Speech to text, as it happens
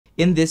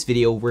In this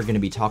video, we're going to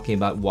be talking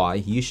about why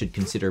you should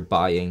consider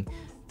buying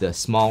the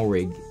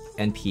Smallrig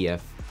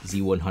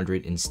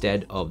NP-FZ100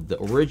 instead of the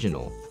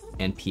original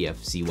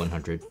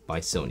NP-FZ100 by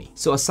Sony.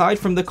 So aside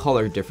from the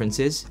color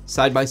differences,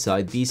 side by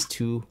side, these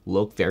two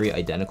look very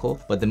identical,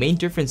 but the main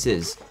difference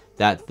is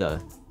that the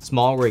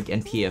Smallrig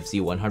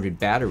NP-FZ100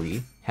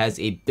 battery has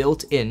a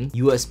built-in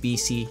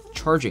USB-C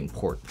charging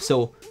port.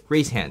 So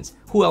raise hands,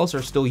 who else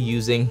are still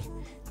using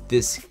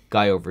this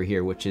guy over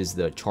here, which is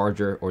the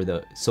charger or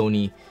the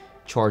Sony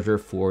charger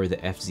for the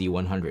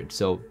FZ100.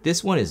 So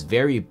this one is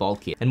very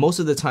bulky, and most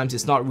of the times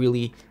it's not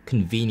really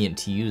convenient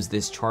to use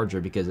this charger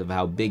because of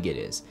how big it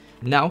is.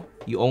 Now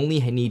you only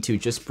need to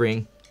just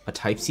bring a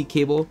Type-C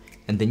cable,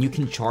 and then you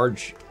can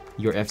charge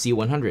your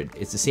FZ100.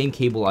 It's the same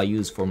cable I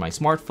use for my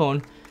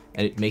smartphone,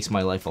 and it makes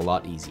my life a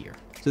lot easier.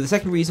 So the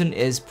second reason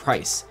is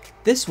price.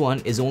 This one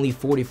is only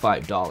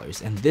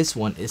 $45 and this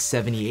one is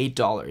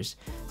 $78.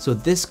 So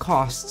this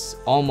costs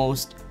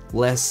almost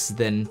less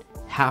than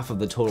half of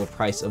the total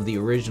price of the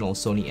original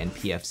Sony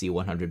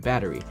NP-FZ100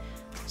 battery.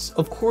 So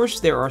of course,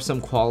 there are some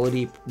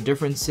quality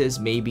differences.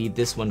 Maybe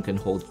this one can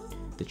hold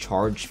the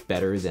charge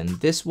better than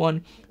this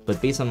one,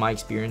 but based on my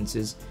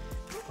experiences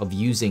of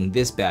using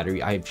this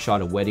battery, I've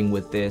shot a wedding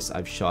with this,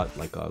 I've shot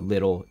like a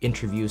little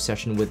interview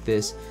session with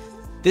this.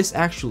 This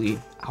actually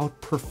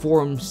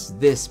outperforms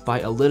this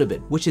by a little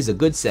bit, which is a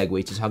good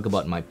segue to talk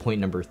about my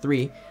point number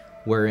 3,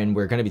 wherein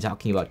we're going to be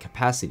talking about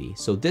capacity.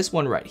 So this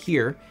one right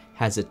here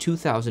has a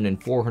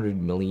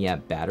 2,400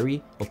 milliamp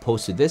battery,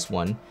 opposed to this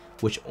one,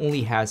 which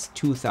only has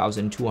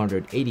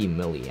 2,280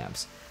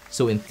 milliamps.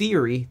 So in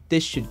theory,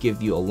 this should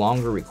give you a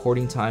longer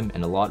recording time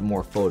and a lot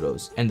more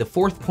photos. And the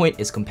fourth point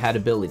is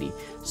compatibility.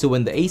 So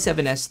when the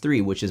A7S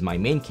III, which is my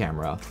main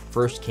camera,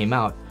 first came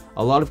out,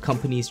 a lot of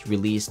companies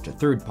released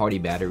third-party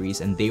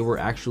batteries and they were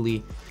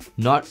actually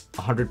not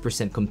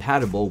 100%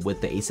 compatible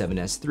with the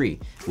A7S III.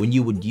 When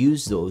you would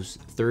use those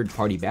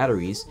third-party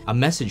batteries, a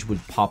message would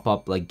pop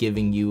up like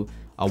giving you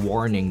a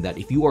warning that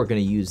if you are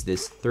going to use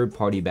this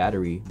third-party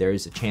battery, there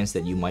is a chance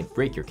that you might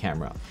break your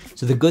camera.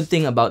 So the good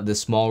thing about the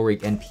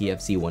Smallrig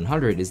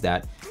NP-FZ100 is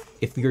that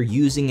if you're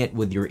using it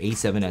with your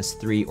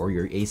A7S III or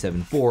your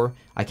A7 IV,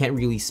 I can't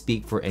really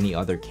speak for any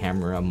other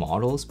camera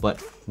models,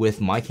 but with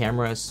my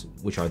cameras,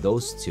 which are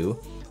those two,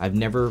 I've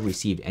never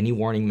received any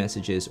warning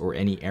messages or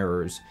any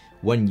errors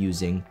when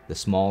using the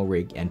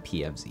Smallrig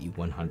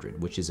NP-FZ100,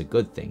 which is a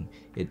good thing.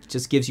 It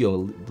just gives you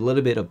a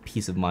little bit of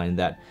peace of mind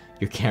that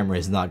your camera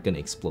is not going to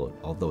explode,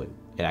 although it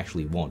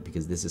actually won't,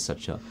 because this is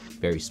such a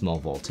very small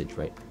voltage,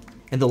 right?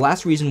 And the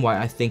last reason why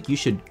I think you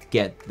should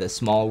get the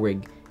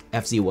Smallrig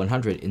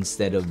FZ100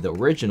 instead of the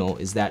original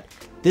is that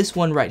this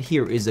one right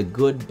here is a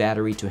good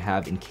battery to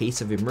have in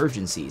case of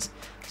emergencies.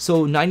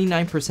 So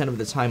 99% of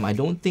the time, I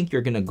don't think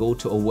you're gonna go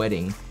to a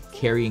wedding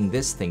carrying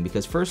this thing,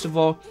 because first of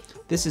all,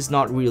 this is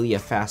not really a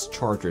fast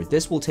charger.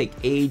 This will take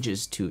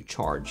ages to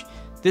charge.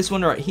 This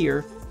one right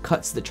here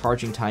cuts the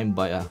charging time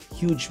by a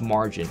huge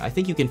margin. I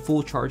think you can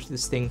full charge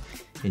this thing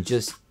in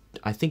just,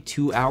 I think,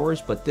 2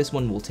 hours, but this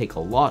one will take a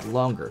lot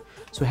longer.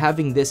 So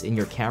having this in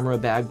your camera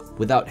bag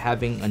without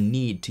having a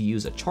need to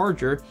use a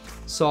charger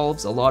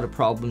solves a lot of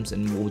problems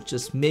and will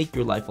just make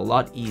your life a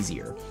lot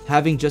easier.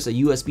 Having just a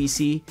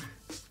USB-C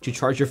to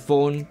charge your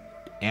phone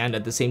and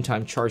at the same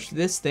time charge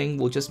this thing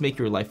will just make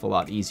your life a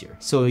lot easier.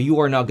 So you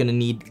are not going to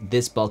need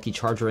this bulky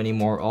charger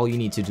anymore. All you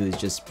need to do is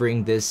just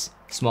bring this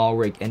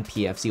Smallrig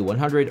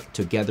NP-FZ100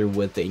 together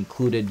with the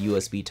included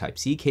USB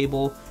Type-C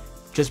cable.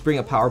 Just bring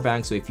a power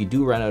bank, so if you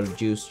do run out of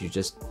juice, you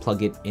just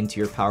plug it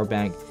into your power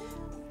bank,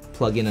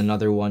 plug in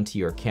another one to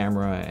your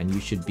camera, and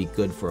you should be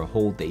good for a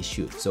whole day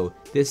shoot. So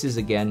this is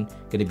again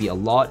going to be a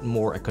lot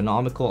more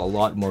economical, a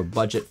lot more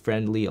budget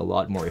friendly, a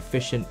lot more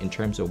efficient in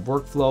terms of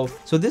workflow.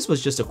 So this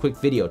was just a quick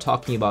video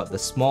talking about the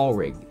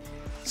Smallrig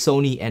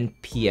Sony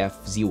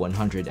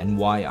NP-FZ100 and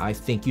why I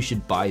think you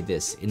should buy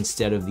this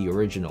instead of the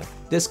original.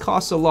 This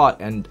costs a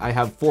lot and I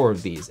have 4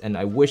 of these and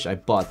I wish I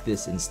bought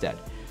this instead.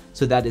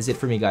 So that is it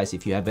for me, guys.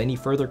 If you have any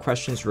further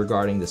questions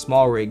regarding the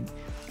Smallrig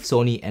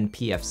Sony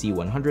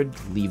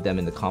NP-FZ100, leave them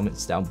in the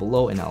comments down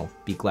below and I'll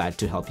be glad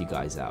to help you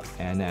guys out.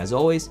 And as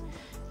always,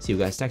 see you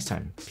guys next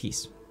time.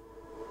 Peace.